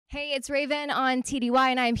Hey, it's Raven on TDY,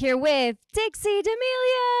 and I'm here with Dixie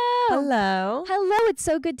D'Amelio. Hello. Hello, it's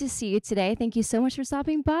so good to see you today. Thank you so much for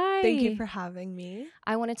stopping by. Thank you for having me.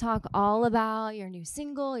 I want to talk all about your new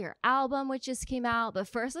single, your album, which just came out. But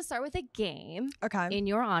first, let's start with a game. Okay. In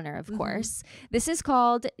your honor, of course. This is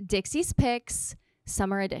called Dixie's Picks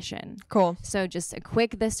Summer Edition. Cool. So just a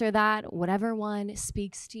quick this or that, whatever one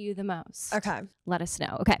speaks to you the most. Okay. Let us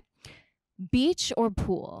know. Okay. Beach or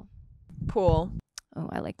pool? Pool. Oh,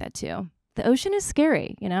 I like that too. The ocean is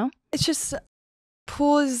scary, you know? It's just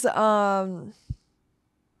pool is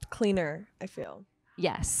cleaner, I feel.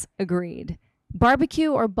 Yes, agreed. Barbecue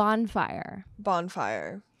or bonfire?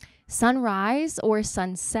 Bonfire. Sunrise or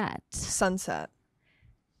sunset? Sunset.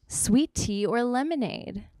 Sweet tea or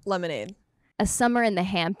lemonade? Lemonade. A summer in the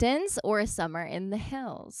Hamptons or a summer in the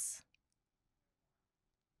hills?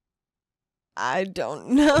 I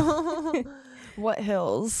don't know. What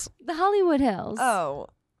hills? The Hollywood Hills. Oh,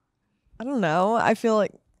 I don't know. I feel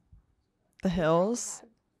like the hills.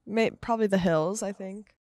 Probably the hills, I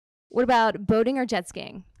think. What about boating or jet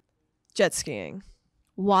skiing? Jet skiing.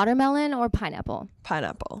 Watermelon or pineapple?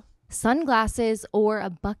 Pineapple. Sunglasses or a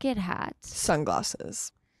bucket hat?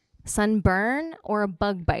 Sunglasses. Sunburn or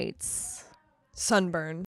bug bites?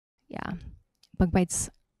 Sunburn. Yeah, bug bites,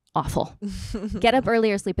 awful. Get up early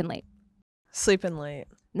or sleeping late? Sleeping late.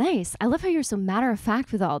 Nice. I love how you're so matter of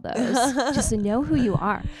fact with all those, just to know who you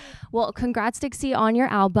are. Well, congrats, Dixie, on your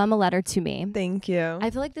album, A Letter to Me. Thank you. I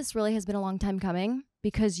feel like this really has been a long time coming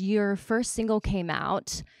because your first single came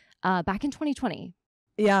out back in 2020.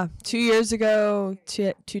 Yeah, 2 years ago,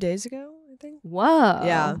 2 days ago, I think. Whoa.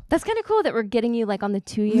 Yeah. That's kind of cool that we're getting you like on the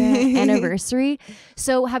 2-year anniversary.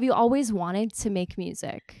 So have you always wanted to make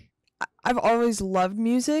music? I've always loved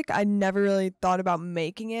music. I never really thought about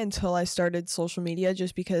making it until I started social media,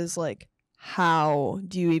 just because, like, how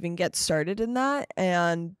do you even get started in that?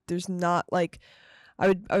 And there's not, like,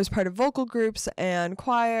 I was part of vocal groups and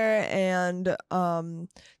choir and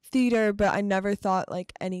theater, but I never thought,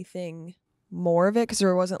 like, anything more of it because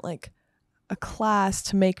there wasn't, like, a class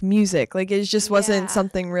to make music. Like, it just wasn't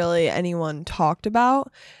something really anyone talked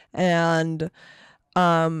about. And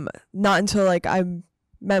not until, like, I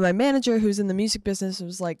met my manager who's in the music business,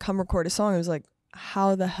 was like, come record a song. I was like,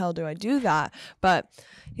 how the hell do I do that? But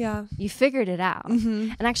yeah. You figured it out.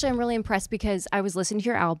 And actually, I'm really impressed because I was listening to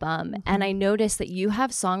your album and I noticed that you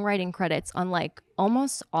have songwriting credits on like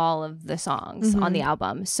almost all of the songs on the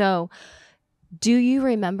album. So do you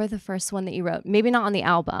remember the first one that you wrote? Maybe not on the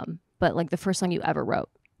album, but like the first song you ever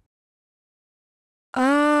wrote.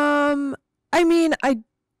 I mean,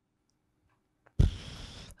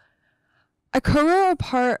 I co-wrote a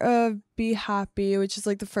part of Be Happy, which is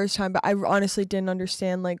like the first time, but I honestly didn't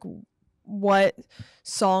understand like what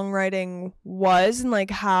songwriting was and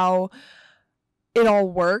like how it all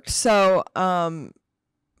worked. So my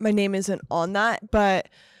name isn't on that, but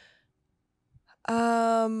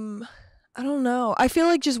I don't know. I feel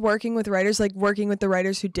like just working with writers, like working with the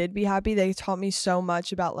writers who did Be Happy, they taught me so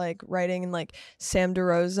much about like writing, and like Sam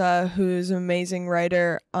DeRosa, who's an amazing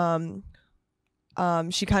writer,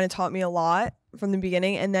 she kind of taught me a lot from the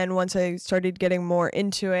beginning. And then once I started getting more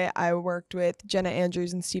into it, I worked with Jenna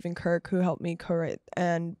Andrews and Stephen Kirk, who helped me co-write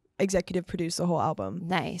and executive produce the whole album.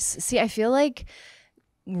 Nice. See, I feel like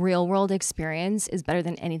real world experience is better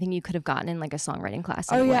than anything you could have gotten in like a songwriting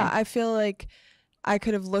class. Anyway. Oh yeah, I feel like I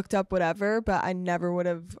could have looked up whatever, but I never would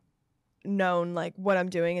have known like what I'm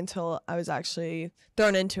doing until I was actually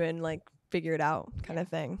thrown into it and like figure it out kind of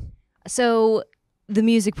thing. So the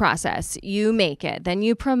music process, you make it, then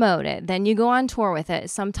you promote it, then you go on tour with it,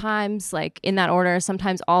 sometimes like in that order,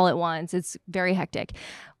 sometimes all at once. It's very hectic.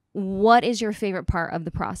 What is your favorite part of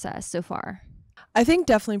the process so far? I think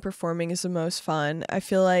definitely performing is the most fun. I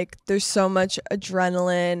feel like there's so much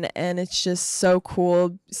adrenaline and it's just so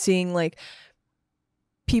cool seeing like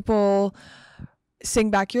people sing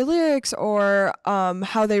back your lyrics or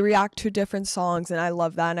how they react to different songs, and I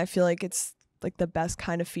love that, and I feel like it's like the best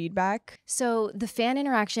kind of feedback. So the fan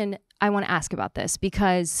interaction, I want to ask about this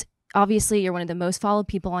because obviously you're one of the most followed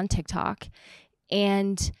people on TikTok,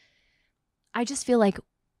 and I just feel like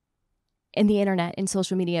in the internet, in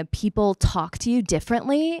social media, people talk to you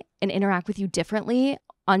differently and interact with you differently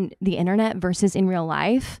on the internet versus in real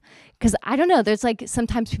life. Because I don't know, there's like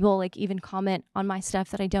sometimes people like even comment on my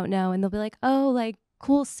stuff that I don't know, and they'll be like, oh, like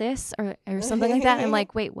cool sis or something like that. And I'm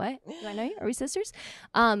like, wait, what? Do I know you? Are we sisters?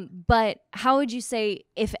 But how would you say,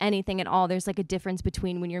 if anything at all, there's like a difference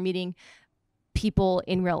between when you're meeting people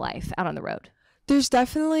in real life out on the road? There's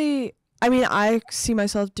definitely I mean, I see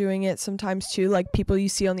myself doing it sometimes too. Like people you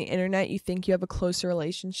see on the internet, you think you have a closer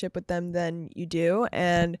relationship with them than you do.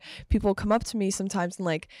 And people come up to me sometimes and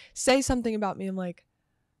like say something about me. I'm like,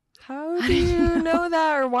 how do you know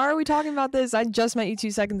that? Or why are we talking about this? I just met you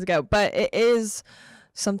 2 seconds ago. But it is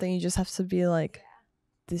something you just have to be like,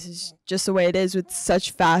 this is just the way it is with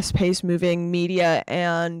such fast-paced moving media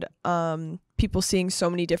and people seeing so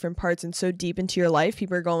many different parts and so deep into your life.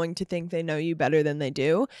 People are going to think they know you better than they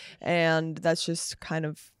do, and that's just kind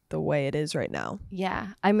of the way it is right now. Yeah,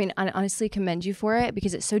 I mean, I honestly commend you for it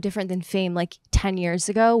because it's so different than fame like 10 years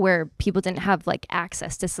ago where people didn't have like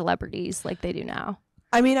access to celebrities like they do now.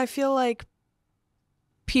 I mean, I feel like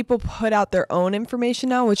people put out their own information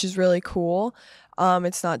now, which is really cool.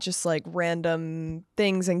 It's not just like random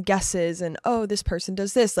things and guesses and, oh, this person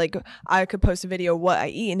does this. Like I could post a video of what I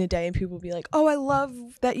eat in a day and people will be like, oh, I love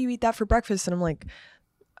that you eat that for breakfast. And I'm like,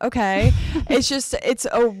 okay. It's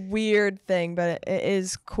a weird thing, but it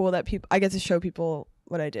is cool that I get to show people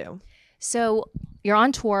what I do. So you're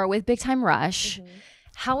on tour with Big Time Rush. Mm-hmm.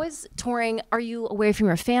 How is touring? Are you away from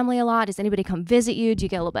your family a lot? Does anybody come visit you? Do you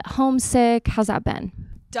get a little bit homesick? How's that been?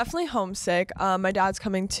 Definitely homesick. My dad's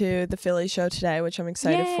coming to the Philly show today, which I'm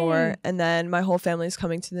excited for. And then my whole family's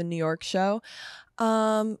coming to the New York show.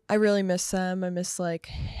 I really miss them. I miss like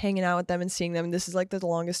hanging out with them and seeing them. This is like the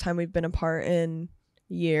longest time we've been apart in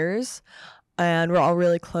years. And we're all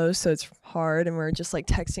really close, so it's hard. And we're just like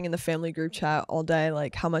texting in the family group chat all day,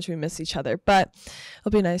 like how much we miss each other. But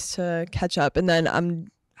it'll be nice to catch up. And then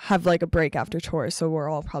have like a break after tour, so we're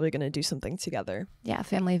all probably going to do something together. Yeah,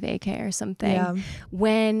 family vacay or something. Yeah.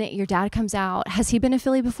 When your dad comes out, has he been to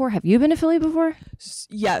Philly before? Have you been to Philly before?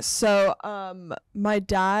 Yes. So my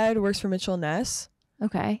dad works for Mitchell & Ness.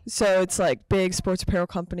 Okay. So it's like big sports apparel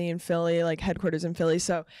company in Philly, like headquarters in Philly.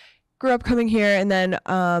 So grew up coming here, and then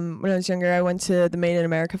when I was younger I went to the Made in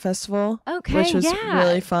America festival, which was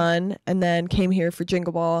really fun, and then came here for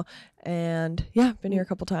Jingle Ball. And yeah, been here a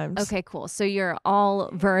couple times. Okay, cool. So you're all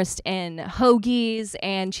versed in hoagies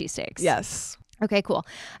and cheesesteaks. Yes. Okay, cool.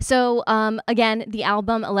 So again, the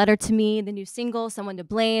album, A Letter to Me, the new single, Someone to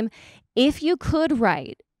Blame. If you could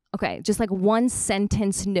write, just like one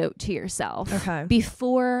sentence note to yourself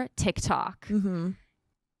before TikTok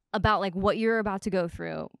about like what you're about to go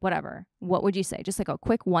through, whatever, what would you say? Just like a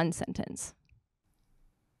quick one sentence.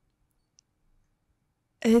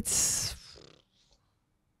 It's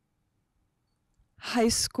high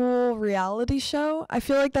school reality show. I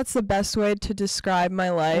feel like that's the best way to describe my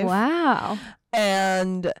life. Wow.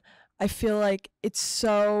 And I feel like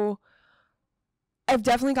I've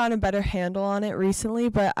definitely gotten a better handle on it recently,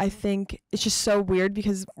 but I think it's just so weird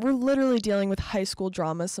because we're literally dealing with high school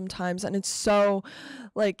drama sometimes, and it's so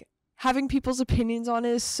like having people's opinions on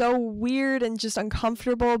it is so weird and just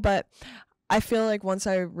uncomfortable. But I feel like once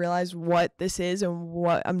I realized what this is and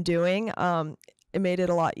what I'm doing, it made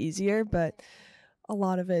it a lot easier. But a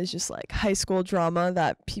lot of it is just like high school drama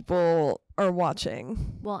that people are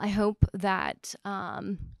watching. Well, I hope that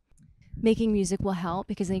making music will help,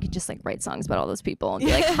 because then you can just like write songs about all those people and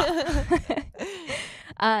be like,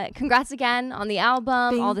 congrats again on the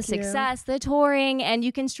album, all the success, the touring, and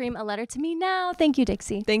you can stream A Letter to Me now. Thank you,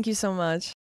 Dixie. Thank you so much.